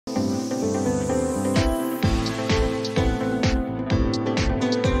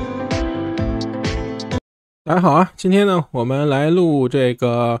大家好啊，今天呢，我们来录这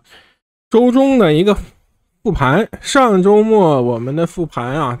个周中的一个复盘。上周末我们的复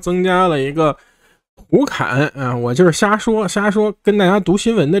盘啊，增加了一个胡侃啊，我就是瞎说跟大家读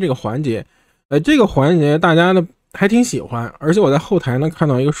新闻的这个环节。这个环节大家呢还挺喜欢，而且我在后台呢看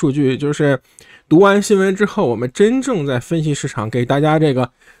到一个数据，就是读完新闻之后，我们真正在分析市场，给大家这个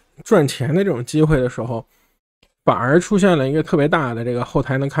赚钱的这种机会的时候，反而出现了一个特别大的这个后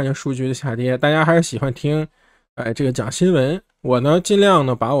台能看见数据的下跌。大家还是喜欢听这个讲新闻，我呢尽量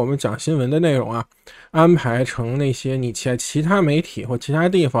呢把我们讲新闻的内容啊安排成那些你其他媒体或其他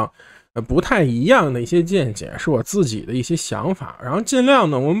地方不太一样的一些见解，是我自己的一些想法，然后尽量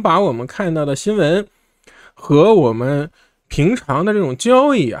呢我们把我们看到的新闻和我们平常的这种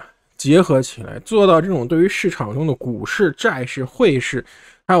交易啊结合起来，做到这种对于市场中的股市、债市、汇市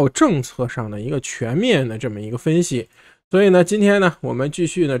还有政策上的一个全面的这么一个分析。所以呢今天呢我们继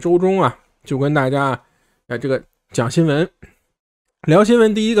续呢周中啊就跟大家这个讲新闻。聊新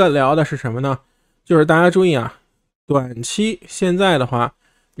闻第一个聊的是什么呢？就是大家注意啊，短期现在的话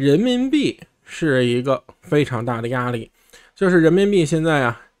人民币是一个非常大的压力，就是人民币现在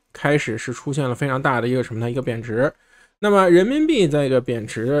啊开始是出现了非常大的一个什么呢？一个贬值。那么人民币在这个贬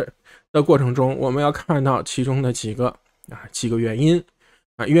值的过程中，我们要看到其中的几个原因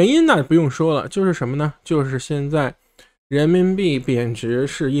啊。原因呢不用说了，就是什么呢？就是现在人民币贬值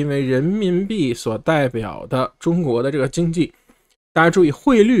是因为人民币所代表的中国的这个经济。大家注意，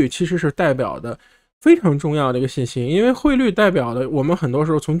汇率其实是代表的非常重要的一个信息，因为汇率代表的，我们很多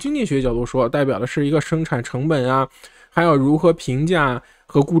时候从经济学角度说，代表的是一个生产成本啊，还有如何评价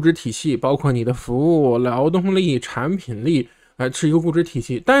和估值体系，包括你的服务、劳动力、产品力是一个估值体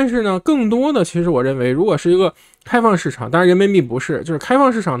系。但是呢更多的其实我认为，如果是一个开放市场，当然人民币不是，就是开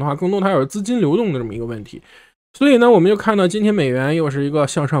放市场的话，更多它有资金流动的这么一个问题。所以呢我们就看到今天美元又是一个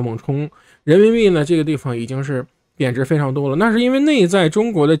向上猛冲，人民币呢这个地方已经是贬值非常多了，那是因为内在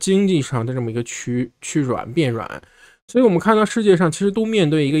中国的经济上的这么一个趋软变软。所以我们看到世界上其实都面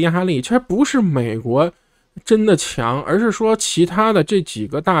对一个压力，其实不是美国真的强，而是说其他的这几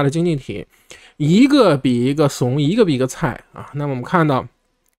个大的经济体一个比一个怂，一个比一个菜啊。那么我们看到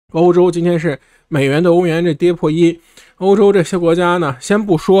欧洲今天是美元对欧元这跌破1，欧洲这些国家呢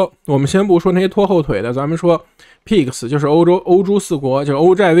我们先不说那些拖后腿的，咱们说 PIGS 就是欧洲4国，就是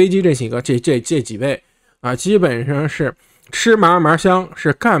欧债危机这几个这几位啊，基本上是吃麻香，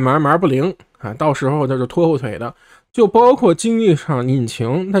是干麻不灵啊，到时候就是拖后腿的，就包括经济上引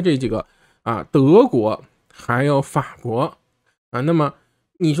擎的这几个啊，德国还有法国啊。那么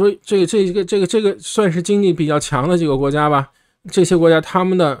你说这个算是经济比较强的几个国家吧，这些国家他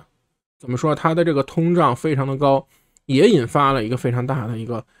们的怎么说，它的这个通胀非常的高，也引发了一个非常大的一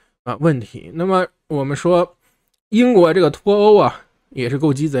个问题。那么我们说英国这个脱欧啊也是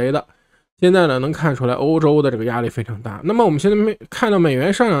够鸡贼的，现在呢能看出来欧洲的这个压力非常大。那么我们现在看到美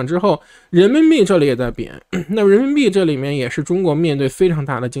元上涨之后，人民币这里也在贬，那人民币这里面也是中国面对非常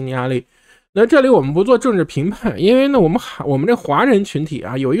大的经济压力。那这里我们不做政治评判，因为呢我们这华人群体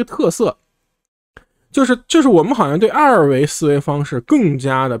啊有一个特色，就是我们好像对二维思维方式更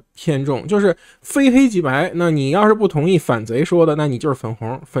加的偏重，就是非黑即白。那你要是不同意反贼说的，那你就是粉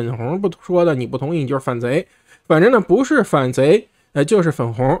红不说的，你不同意你就是反贼。反正呢不是反贼就是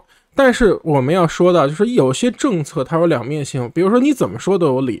粉红。但是我们要说到，就是有些政策它有两面性，比如说你怎么说都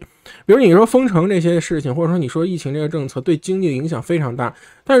有理，比如你说封城这些事情，或者说你说疫情这个政策对经济的影响非常大，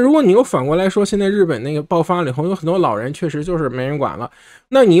但如果你又反过来说，现在日本那个爆发了以后，有很多老人确实就是没人管了，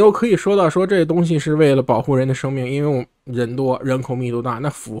那你又可以说到说这东西是为了保护人的生命，因为我们人多，人口密度大，那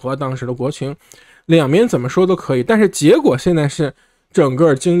符合当时的国情，两边怎么说都可以。但是结果现在是整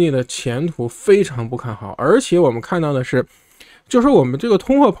个经济的前途非常不看好，而且我们看到的是，就是我们这个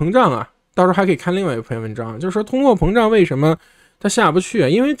通货膨胀啊，到时候还可以看另外一篇文章，就是说通货膨胀为什么它下不去啊？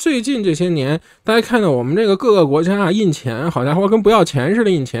因为最近这些年大家看到我们这个各个国家印钱，好家伙跟不要钱似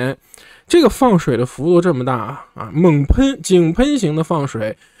的印钱，这个放水的幅度这么大啊，猛喷井喷型的放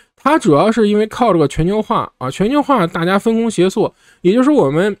水，它主要是因为靠这个全球化啊，全球化大家分工协作，也就是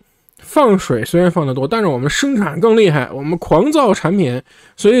我们放水虽然放得多，但是我们生产更厉害，我们狂造产品，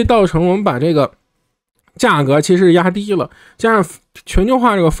所以造成我们把这个价格其实压低了，加上全球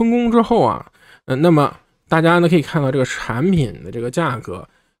化这个分工之后啊，那么大家呢可以看到这个产品的这个价格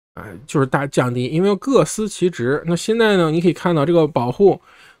就是大降低，因为各司其职。那现在呢你可以看到这个保护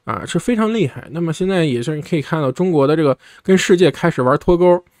是非常厉害，那么现在也是你可以看到中国的这个跟世界开始玩脱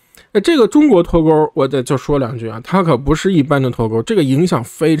钩。那这个中国脱钩我再就说两句啊，它可不是一般的脱钩，这个影响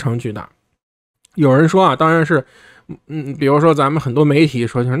非常巨大。有人说啊，当然是比如说咱们很多媒体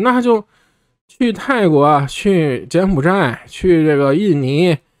说就是那就去泰国、去柬埔寨、去这个印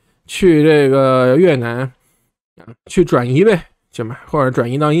尼、去这个越南，去转移呗，行吧，或者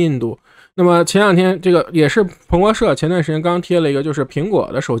转移到印度。那么前两天这个也是彭博社前段时间刚贴了一个，就是苹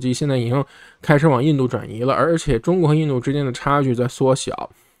果的手机现在已经开始往印度转移了，而且中国和印度之间的差距在缩小。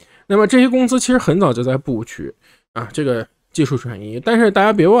那么这些公司其实很早就在布局这个技术转移，但是大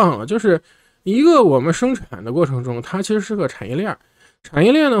家别忘了，就是一个我们生产的过程中，它其实是个产业链。产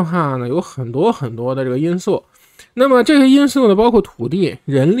业链的话呢，有很多很多的这个因素。那么这些因素呢，包括土地、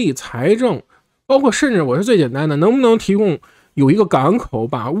人力、财政，包括甚至我是最简单的，能不能提供有一个港口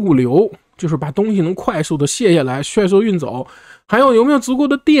把物流，就是把东西能快速的卸下来，快速运走，还有没有足够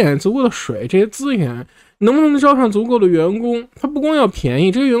的电、足够的水这些资源，能不能招上足够的员工？它不光要便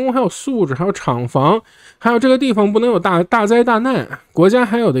宜，这些员工还有素质，还有厂房，还有这个地方不能有大灾大难，国家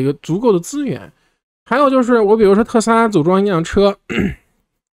还有的一个足够的资源。还有就是我比如说特斯拉组装一辆车，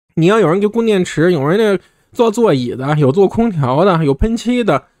你要有人给供电池，有人做座椅的，有做空调的，有喷漆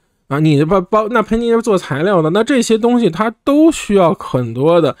的你那喷漆是做材料的，那这些东西它都需要很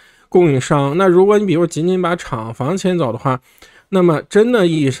多的供应商。那如果你比如仅仅把厂房迁走的话，那么真的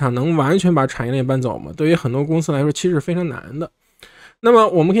意义上能完全把产业链搬走吗？对于很多公司来说其实是非常难的。那么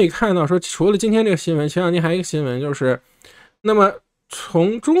我们可以看到说，除了今天这个新闻，前两天还有一个新闻，就是那么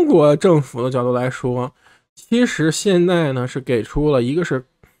从中国政府的角度来说，其实现在呢是给出了一个是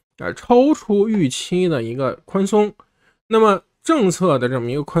超出预期的一个宽松。那么政策的这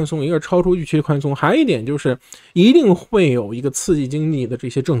么一个宽松，一个超出预期的宽松，还有一点就是一定会有一个刺激经济的这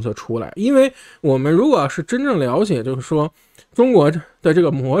些政策出来。因为我们如果是真正了解，就是说中国的这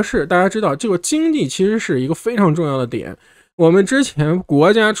个模式，大家知道这个经济其实是一个非常重要的点。我们之前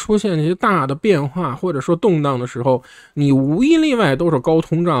国家出现这些大的变化或者说动荡的时候，你无一例外都是高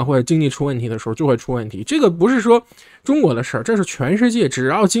通胀或者经济出问题的时候就会出问题。这个不是说中国的事儿，这是全世界，只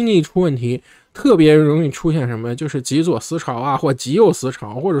要经济出问题，特别容易出现什么，就是极左思潮或极右思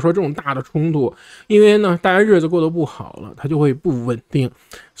潮，或者说这种大的冲突。因为呢，大家日子过得不好了，它就会不稳定。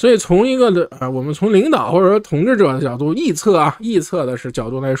所以从一个我们从领导或者说统治者的角度臆测的是角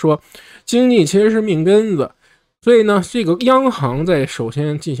度来说，经济其实是命根子。所以呢，这个央行在首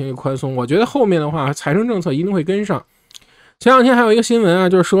先进行一个宽松，我觉得后面的话财政政策一定会跟上。前两天还有一个新闻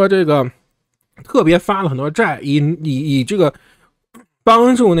就是说这个特别发了很多债，以这个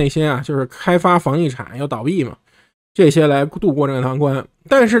帮助那些就是开发房地产要倒闭嘛，这些来度过这个难关。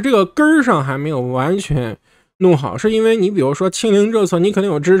但是这个根儿上还没有完全弄好，是因为你比如说清零政策，你肯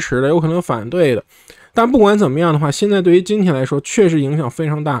定有支持的，有可能有反对的。但不管怎么样的话，现在对于今天来说确实影响非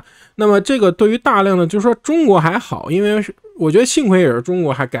常大。那么这个对于大量的，就是说中国还好，因为我觉得幸亏也是中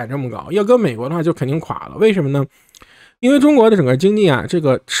国还敢这么搞，要搁美国的话就肯定垮了。为什么呢？因为中国的整个经济这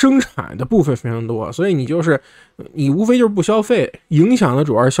个生产的部分非常多，所以你无非就是不消费，影响的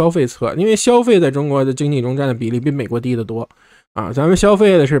主要是消费侧，因为消费在中国的经济中占的比例比美国低得多咱们消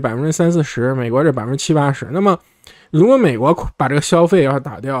费的是30%-40%，美国是70%-80%。那么如果美国把这个消费要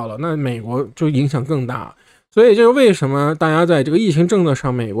打掉了，那美国就影响更大。所以这个为什么大家在这个疫情政策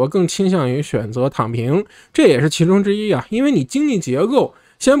上，美国更倾向于选择躺平，这也是其中之一因为你经济结构，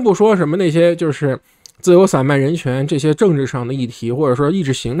先不说什么那些就是自由散漫人权这些政治上的议题，或者说意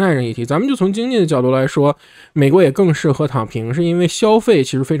识形态上的议题，咱们就从经济的角度来说，美国也更适合躺平，是因为消费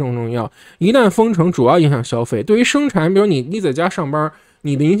其实非常重要。一旦封城，主要影响消费。对于生产，比如你在家上班，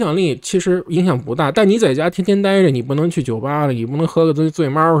你的影响力其实影响不大，但你在家天天待着，你不能去酒吧了，你不能喝个醉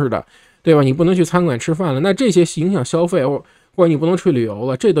猫似的，对吧？你不能去餐馆吃饭了，那这些影响消费，或者你不能去旅游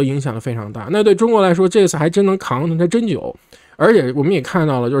了，这都影响的非常大。那对中国来说，这次还真能扛的，它真久。而且我们也看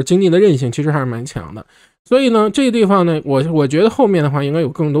到了，就是经济的韧性其实还是蛮强的。所以呢，这个地方呢，我觉得后面的话应该有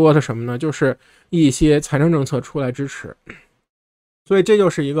更多的什么呢？就是一些财政政策出来支持。所以这就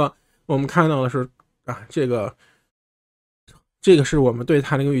是一个我们看到的是这个是我们对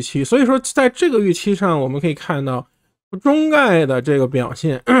它的一个预期。所以说在这个预期上，我们可以看到中概的这个表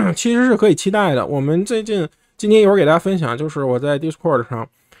现其实是可以期待的。我们今天一会儿给大家分享，就是我在 Discord 上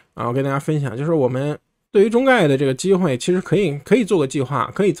我跟大家分享，就是我们对于中概的这个机会其实可以做个计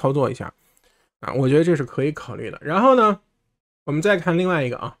划，可以操作一下我觉得这是可以考虑的。然后呢，我们再看另外一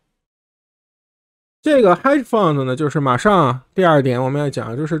个这个 hedge fund 呢，就是马上第二点我们要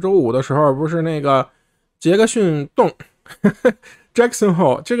讲，就是周五的时候不是那个杰克逊洞Jackson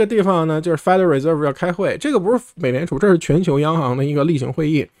Hole 这个地方呢，就是 Federal Reserve 要开会，这个不是美联储，这是全球央行的一个例行会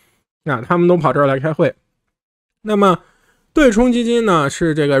议他们都跑这儿来开会。那么对冲基金呢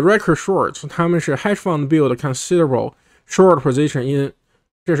是这个 record short， 他们是 hedge fund build considerable short position in，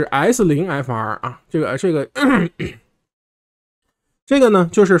 这是 S0FR 这个呢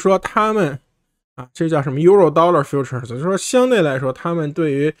就是说他们这叫什么 Euro Dollar Futures， 就是说相对来说他们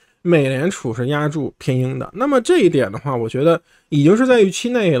对于美联储是压住偏鹰的。那么这一点的话，我觉得已经是在预期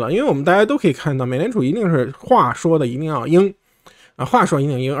内了，因为我们大家都可以看到，美联储一定是话说的一定要鹰啊，话说一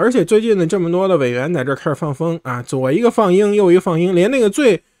定鹰，而且最近的这么多的委员在这开始放风啊，左一个放鹰，右一个放鹰，连那个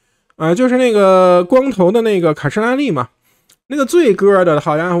就是那个光头的那个卡什拉利嘛，那个最鸽的，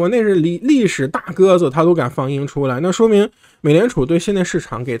好家伙，那是历史大鸽子，他都敢放鹰出来，那说明美联储对现在市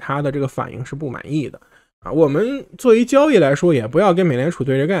场给他的这个反应是不满意的啊。我们作为交易来说，也不要跟美联储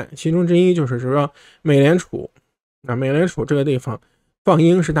对着干，其中之一就是说美联储这个地方放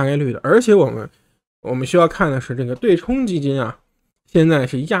鹰是大概率的，而且我们需要看的是这个对冲基金啊，现在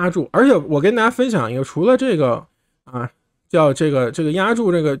是压住，而且我跟大家分享一个，除了这个啊叫这个压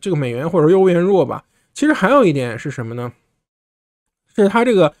住这个美元或者欧元弱吧，其实还有一点是什么呢？是它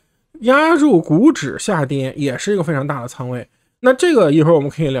这个压住股指下跌，也是一个非常大的仓位。那这个一会儿我们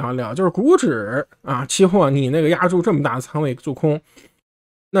可以聊一聊，就是股指啊，期货你那个压住这么大的仓位做空，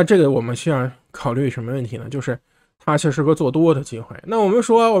那这个我们需要考虑什么问题呢？就是它其实是个做多的机会。那我们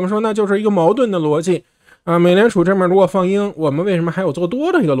说那就是一个矛盾的逻辑啊。美联储这边如果放鹰，我们为什么还有做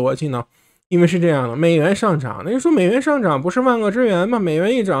多的一个逻辑呢？因为是这样的，美元上涨，那就说美元上涨不是万恶之源吗？美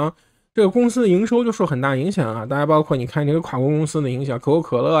元一涨，这个公司的营收就受很大影响啊。大家包括你看这个跨国公司的影响，可口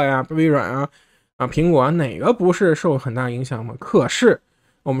可乐呀、微软啊、苹果啊，哪个不是受很大影响吗？可是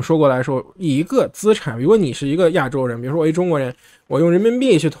我们说过来说，一个资产，如果你是一个亚洲人，比如说我一中国人，我用人民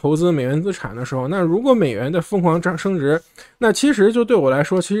币去投资美元资产的时候，那如果美元的疯狂升值，那其实就对我来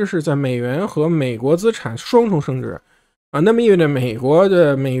说，其实是在美元和美国资产双重升值啊。那么意味着美国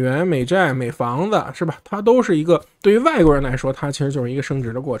的美元、美债、美房子是吧？它都是一个对于外国人来说，它其实就是一个升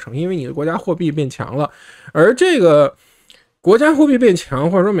值的过程，因为你的国家货币变强了，而这个国家货币变强，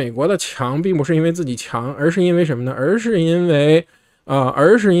或者说美国的强，并不是因为自己强，而是因为什么呢？而是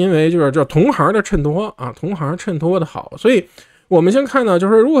因为就是叫同行的衬托啊，同行衬托的好。所以我们先看到，就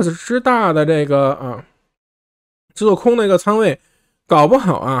是如果是大的这个做空的一个仓位，搞不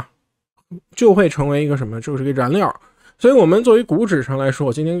好啊，就会成为一个什么？就是一个燃料。所以我们作为股指上来说，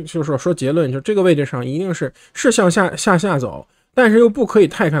我今天就是说结论，就这个位置上一定是向下走，但是又不可以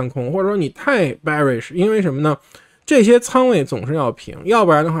太看空，或者说你太 bearish， 因为什么呢？这些仓位总是要平，要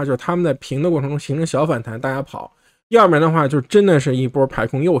不然的话就是他们在平的过程中形成小反弹，大家跑，要不然的话就真的是一波排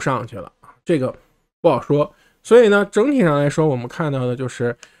空又上去了，这个不好说。所以呢，整体上来说，我们看到的就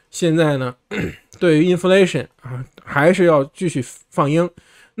是现在呢，对于 inflation 啊，还是要继续放鹰。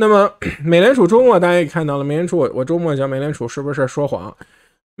那么美联储周末大家也看到了，美联储我周末讲美联储是不是说谎？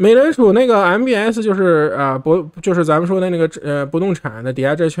美联储那个 MBS 就是咱们说的那个不动产的抵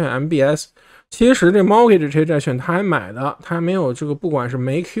押债券 MBS， 其实这 mortgage 这些债券他还买的，他还没有这个不管是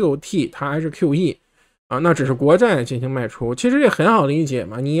没 QT 他还是 QE 啊，那只是国债进行卖出。其实这很好理解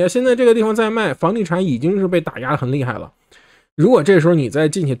嘛，你现在这个地方在卖房地产已经是被打压很厉害了，如果这时候你再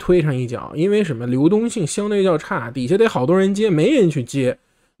进去推上一脚，因为什么流动性相对较差，底下得好多人接，没人去接，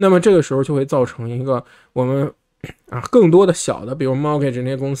那么这个时候就会造成一个我们更多的小的，比如 mortgage 那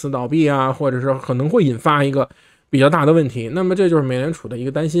些公司倒闭啊，或者是可能会引发一个比较大的问题。那么这就是美联储的一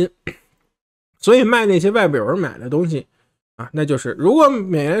个担心，所以卖那些外边有人买的东西啊，那就是如果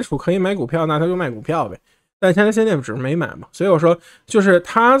美联储可以买股票，那他就卖股票呗。但现在只是没买嘛，所以我说就是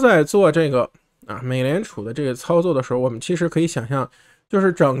他在做这个美联储的这个操作的时候，我们其实可以想象，就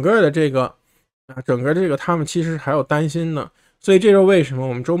是整个这个他们其实还有担心呢。所以这就是为什么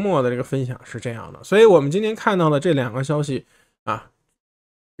我们周末的这个分享是这样的。所以我们今天看到的这两个消息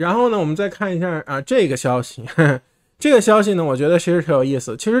然后呢我们再看一下这个消息，这个消息呢我觉得其实挺有意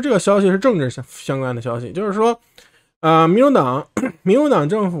思。其实这个消息是政治相关的消息，就是说民主党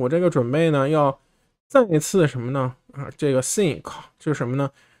政府这个准备呢要再一次什么呢这个 think 就是什么呢，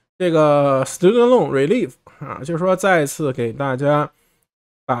这个 student loan relief 就是说再一次给大家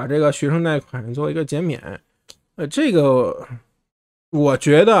把这个学生贷款做一个减免。这个我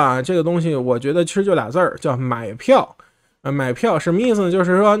觉得这个东西我觉得其实就俩字儿，叫买票。买票什么意思呢？就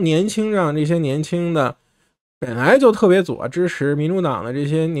是说让这些年轻的本来就特别左支持民主党的这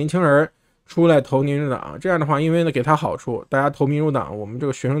些年轻人出来投民主党，这样的话因为呢给他好处，大家投民主党，我们这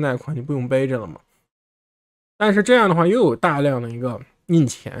个学生贷款就不用背着了嘛。但是这样的话又有大量的一个印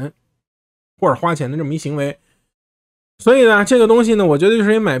钱或者花钱的这么一行为，所以呢这个东西呢我觉得就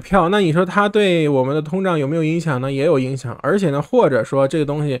是一买票。那你说它对我们的通胀有没有影响呢？也有影响。而且呢或者说这个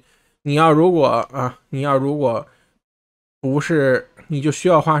东西你要如果不是，你就需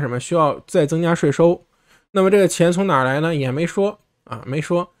要花什么，需要再增加税收，那么这个钱从哪来呢？也没说没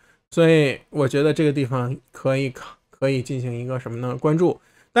说。所以我觉得这个地方可以进行一个什么呢关注。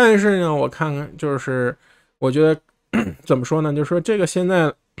但是呢我看看就是我觉得怎么说呢，就是说这个现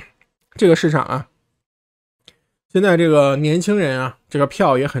在这个市场现在这个年轻人啊，这个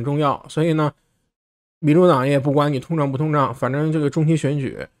票也很重要，所以呢，民主党也不管你通胀不通胀，反正这个中期选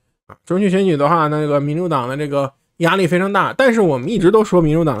举啊，中期选举的话，那个民主党的这个压力非常大。但是我们一直都说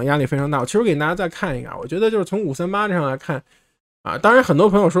民主党的压力非常大，其实我给大家再看一个，我觉得就是从538上来看啊，当然很多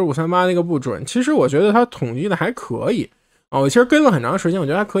朋友说538那个不准，其实我觉得他统计的还可以啊，我其实跟了很长时间，我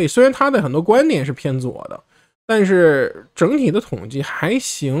觉得还可以，虽然他的很多观点是偏左的。但是整体的统计还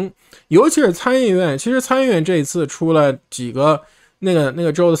行，尤其是参议院，其实参议院这一次出了几个那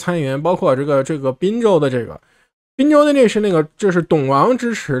个州的参议员，包括这个宾州的宾州的这是董王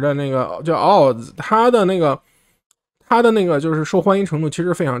支持的那个叫 Oz， 他的那个就是受欢迎程度其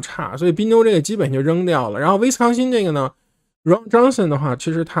实非常差，所以宾州这个基本就扔掉了。然后威斯康辛这个呢 ，Ron Johnson 的话，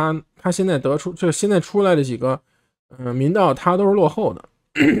其实他现在现在出来的几个民调，他都是落后的。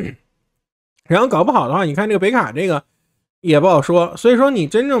然后搞不好的话，你看这个北卡这个也不好说，所以说你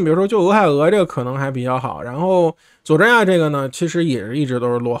真正比如说就俄亥俄这个可能还比较好，然后佐治亚这个呢，其实也是一直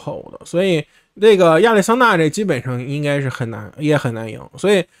都是落后的，所以这个亚利桑那这基本上应该是很难赢，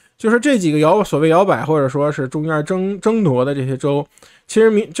所以就是这几个所谓摇摆或者说是中间争夺的这些州，其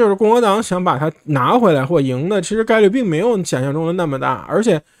实就是共和党想把它拿回来或赢的，其实概率并没有想象中的那么大，而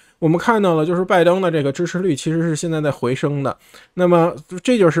且我们看到了，就是拜登的这个支持率其实是现在在回升的。那么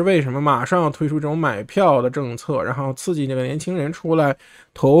这就是为什么马上要推出这种买票的政策，然后刺激这个年轻人出来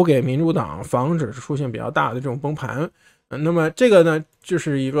投给民主党，防止出现比较大的这种崩盘。那么这个呢，这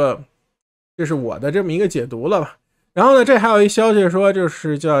是我的这么一个解读了吧。然后呢，这还有一消息说，就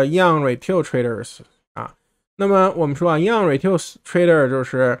是叫 Young Retail Traders 啊。那么我们说啊 ，Young Retail Trader 就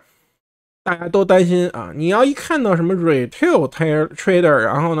是大家都担心啊，你要一看到什么 retail trader，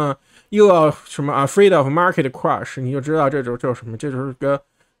 然后呢又要什么 afraid of market crash， 你就知道这就是什么，这就是个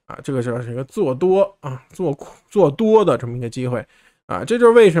啊，这个就是一个做多啊，做多的这么一个机会啊，这就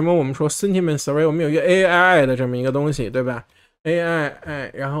是为什么我们说 sentiment survey， 我们有一个 AII 的这么一个东西，对吧 ？AII，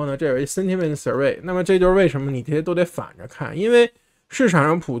 然后呢这有一 sentiment survey， 那么这就是为什么你这些都得反着看，因为市场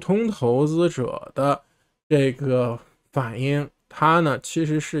上普通投资者的这个反应，它呢其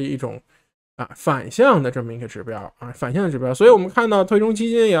实是一种反向的这么一个指标啊，反向指标，所以我们看到对冲基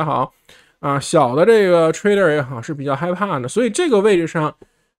金也好啊，小的这个 trader 也好是比较害怕的，所以这个位置上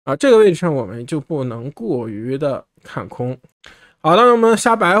我们就不能过于的看空。好的，那我们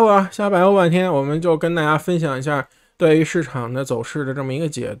瞎白话半天，我们就跟大家分享一下对于市场的走势的这么一个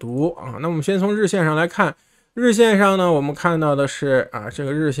解读啊。那我们先从日线上来看，日线上呢，我们看到的是这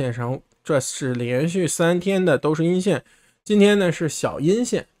个日线上这是连续3天的都是阴线。今天呢是小阴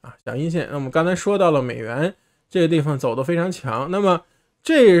线啊，小阴线。那我们刚才说到了美元这个地方走得非常强，那么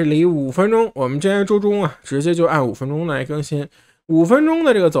这里5分钟，我们今天周中啊，直接就按5分钟来更新。5分钟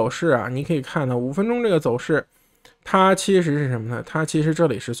的这个走势啊，你可以看到5分钟这个走势，它其实是什么呢？它其实这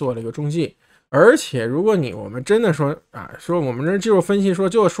里是做了一个中继，而且如果我们真的说说我们这技术分析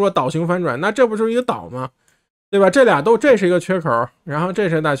就说倒型反转，那这不就是一个倒吗？对吧？这是一个缺口，然后这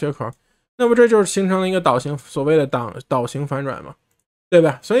是大缺口。那么这就是形成了一个倒型，所谓的倒型反转嘛，对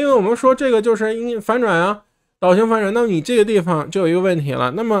吧？所以我们说这个就是反转啊，倒型反转。那么你这个地方就有一个问题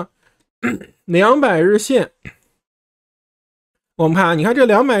了。那么200日线，我们看你看这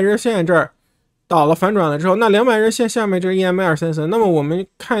200日线这儿倒了反转了之后，那200日线下面这是 EMA233，那么我们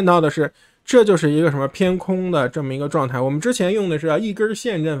看到的是这就是一个什么偏空的这么一个状态。我们之前用的是一根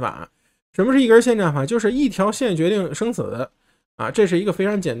线阵法。什么是一根线阵法？就是一条线决定生死。这是一个非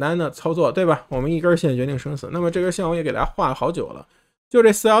常简单的操作，对吧？我们一根线决定生死。那么这根线我也给大家画了好久了，就这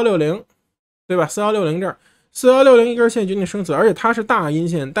4160，对吧？4160这儿，4160一根线决定生死，而且它是大阴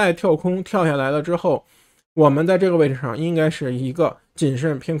线带跳空跳下来了之后，我们在这个位置上应该是一个谨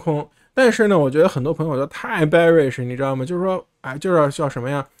慎偏空。但是呢，我觉得很多朋友都太 bearish， 你知道吗？就是说，就是叫什么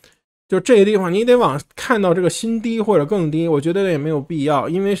呀？就这个地方你得看到这个新低或者更低，我觉得也没有必要，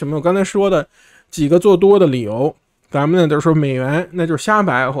因为什么？我刚才说的几个做多的理由。咱们呢就是说美元那就是瞎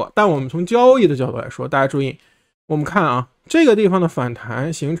白活，但我们从交易的角度来说，大家注意，我们看这个地方的反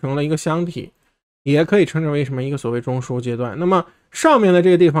弹形成了一个箱体，也可以称之为什么一个所谓中枢阶段。那么上面的这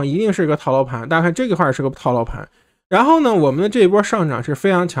个地方一定是一个套牢盘，大家看这个块是个套牢盘。然后呢，我们的这一波上涨是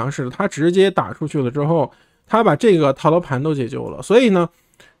非常强势的，它直接打出去了之后，它把这个套牢盘都解救了。所以呢，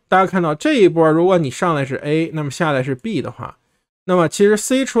大家看到这一波，如果你上来是 A， 那么下来是 B 的话，那么其实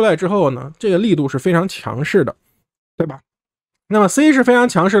C 出来之后呢，这个力度是非常强势的。对吧？那么 C 是非常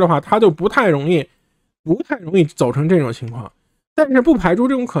强势的话，它就不太容易走成这种情况，但是不排除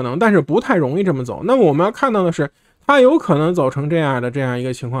这种可能，但是不太容易这么走。那么我们要看到的是，它有可能走成这样一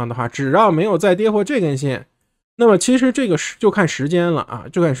个情况的话，只要没有再跌破这根线，那么其实这个就看时间了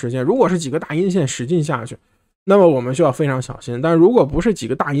就看时间。如果是几个大阴线使劲下去，那么我们需要非常小心；但如果不是几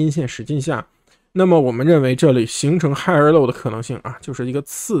个大阴线使劲下，那么我们认为这里形成 higher low 的可能性啊，就是一个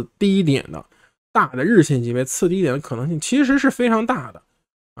次低点的大的日线级别次低点的可能性其实是非常大的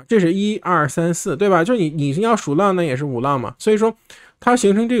啊，这是1、2、3、4，对吧？就你要数浪那也是5浪嘛，所以说它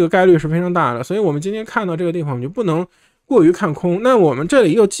形成这个概率是非常大的，所以我们今天看到这个地方，我们就不能过于看空。那我们这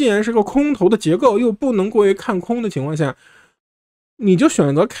里又既然是个空头的结构，又不能过于看空的情况下，你就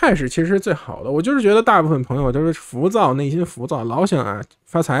选择 cash 其实是最好的。我就是觉得大部分朋友都是浮躁，内心浮躁，老想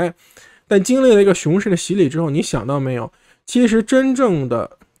发财，但经历了一个熊市的洗礼之后，你想到没有？其实真正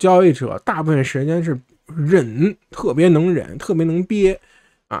的交易者大部分时间是忍，特别能忍，特别能憋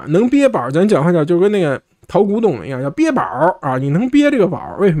啊，能憋宝。咱讲话讲就跟那个淘古董一样，叫憋宝啊，你能憋这个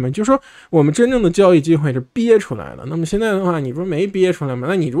宝，为什么？就是说我们真正的交易机会是憋出来的。那么现在的话，你说没憋出来吗？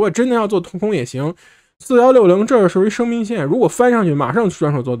那你如果真的要做空也行，4160这属于生命线，如果翻上去马上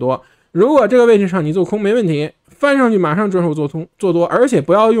转手做多，如果这个位置上你做空没问题，翻上去马上转手做多，而且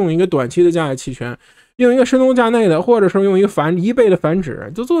不要用一个短期的价位期权，用一个深度价内的，或者是用一个1倍的反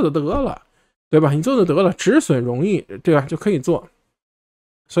指就做就得了，对吧？你做就得了，止损容易，对吧？就可以做。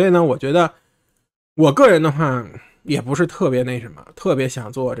所以呢，我觉得我个人的话也不是特别那什么，特别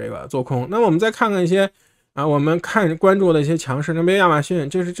想做这个做空。那么我们再看看一些我们关注的一些强势，那边亚马逊，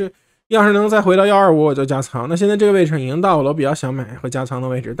就是这要是能再回到125，我就加仓。那现在这个位置已经到了我比较想买和加仓的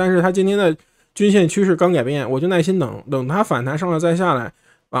位置，但是它今天的均线趋势刚改变，我就耐心等它反弹上来再下来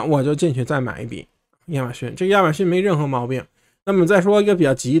我就进去再买一笔亚马逊。这个亚马逊没任何毛病。那么再说一个比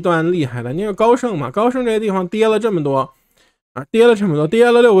较极端厉害的，那个高盛嘛，高盛这个地方跌了这么多跌了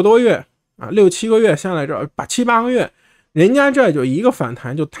6个多月6、7个月下来这把7、8个月，人家这就一个反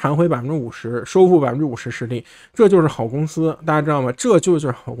弹就弹回50%，收复50%实力，这就是好公司，大家知道吗？这就是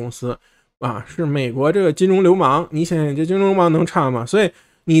好公司是美国这个金融流氓。你想想这金融流氓能差吗？所以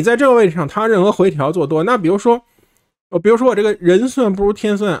你在这个位置上，它任何回调做多，那比如说我这个人算不如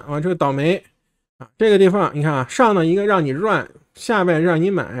天算这个倒霉这个地方你看上的一个让你赚，下边让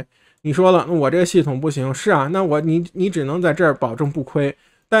你买，你说了我这个系统不行，是啊，那你只能在这儿保证不亏。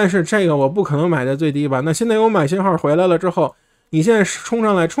但是这个我不可能买在最低吧？那现在有买信号回来了之后，你现在冲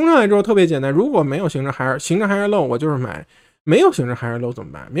上来之后特别简单，如果没有形成higher low，我就是买；没有形成higher low怎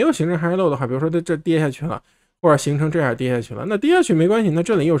么办？没有形成higher low的话，比如说这跌下去了，或者形成这样跌下去了，那跌下去没关系，那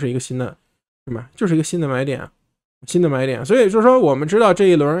这里又是一个新的，是吧？就是一个新的买点。所以就是说，我们知道这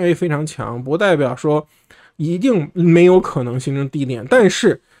一轮 A 非常强，不代表说一定没有可能形成低点，但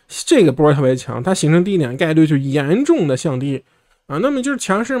是这个波特别强，它形成低点概率就严重的降低。那么就是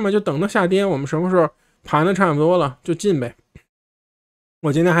强势嘛，就等到下跌，我们什么时候盘的差不多了就进呗。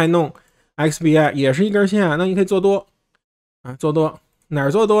我今天还弄 XBI 也是一根线，那你可以做多做多哪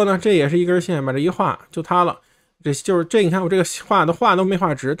儿做多呢？这也是一根线，把这一画就塌了。这你看我这个画都没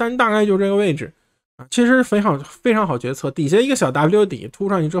画直，但大概就这个位置其实非常好决策。底下一个小 W 底突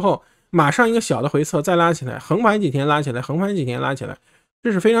上去之后，马上一个小的回撤再拉起来，横盘几天拉起来，横盘几天拉起来，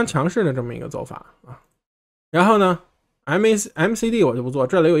这是非常强势的这么一个走法然后呢MCD 我就不做，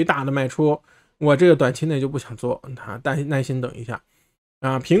这里有一大的卖出，我这个短期内就不想做耐心等一下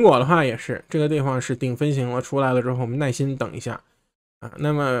苹果的话也是，这个地方是顶分型了，出来了之后我们耐心等一下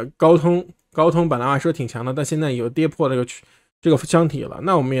那么高通本来说挺强的，但现在有跌破这个箱体了，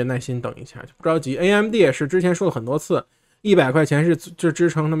那我们也耐心等一下，就不着急。AMD 也是之前说了很多次，100块钱是支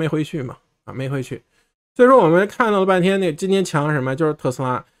撑，它没回去嘛没回去。所以说我们看到了半天，今天强什么，就是特斯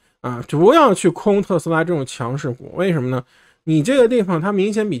拉不要去空特斯拉这种强势股。为什么呢？你这个地方它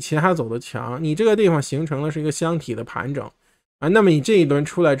明显比其他走的强，你这个地方形成的是一个箱体的盘整那么你这一轮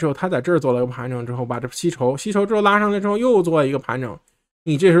出来之后，它在这儿做了一个盘整之后，把这吸筹之后拉上来之后又做了一个盘整，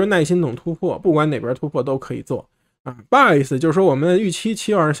你这时候耐心等突破，不管哪边突破都可以做不好意思，就是说我们的预期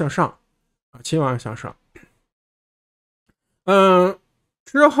期望是向上期望是向上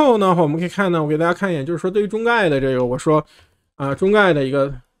之后呢我们可以看到，我给大家看一眼，就是说对于中概的这个，我说中概的一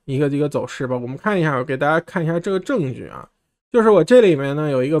个走势吧，我们看一下，我给大家看一下这个证据就是我这里面呢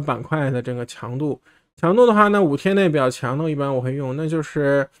有一个板块的这个强度的话呢，5天内比较强的一般我会用，那就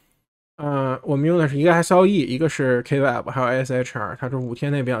是我们用的是一个 SLE， 一个是 KWEB， 还有 ASHR， 它是5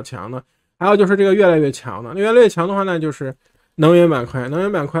天内比较强的。还有就是这个越来越强的，越来越强的话呢，就是能源板块。能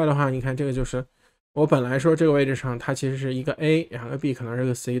源板块的话，你看这个就是我本来说这个位置上它其实是一个 A， 2个 B 可能是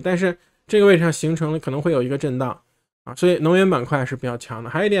个 C， 但是这个位置上形成了可能会有一个震荡所以能源板块是比较强的。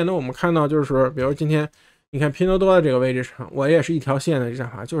还有一点呢，我们看到就是说，比如今天你看拼多多的这个位置上，我也是一条线的战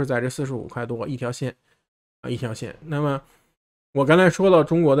法，就是在这45块多一条线一条线。那么我刚才说到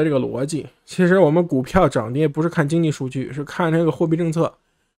中国的这个逻辑，其实我们股票涨跌不是看经济数据，是看这个货币政策。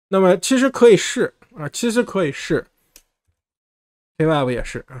那么其实可以试KWEB 也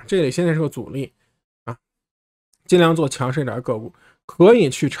是这里现在是个阻力尽量做强势一点个股。可以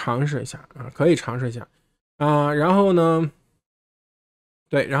去尝试一下啊，可以尝试一下啊。然后呢，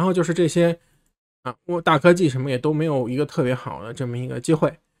对，然后就是这些啊，大科技什么也都没有一个特别好的这么一个机会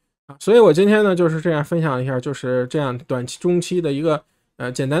啊，所以我今天呢就是这样分享一下，就是这样短期、中期的一个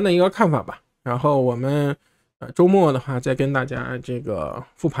简单的一个看法吧。然后我们周末的话再跟大家这个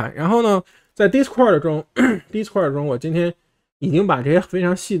复盘。然后呢，在 Discord 中我今天已经把这些非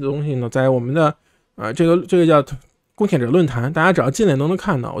常细的东西呢，在我们的这个叫贡献者论坛，大家只要进来都能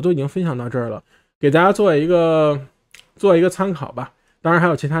看到，我都已经分享到这儿了，给大家做一个参考吧。当然还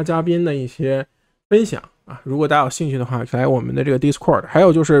有其他嘉宾的一些分享啊，如果大家有兴趣的话，来我们的这个 Discord。还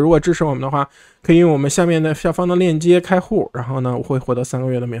有就是，如果支持我们的话，可以用我们下方的链接开户，然后呢，我会获得3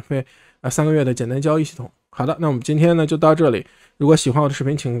个月的免费3个月的简单交易系统。好的，那我们今天呢就到这里。如果喜欢我的视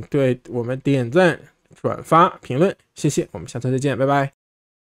频，请对我们点赞、转发、评论，谢谢。我们下次再见，拜拜。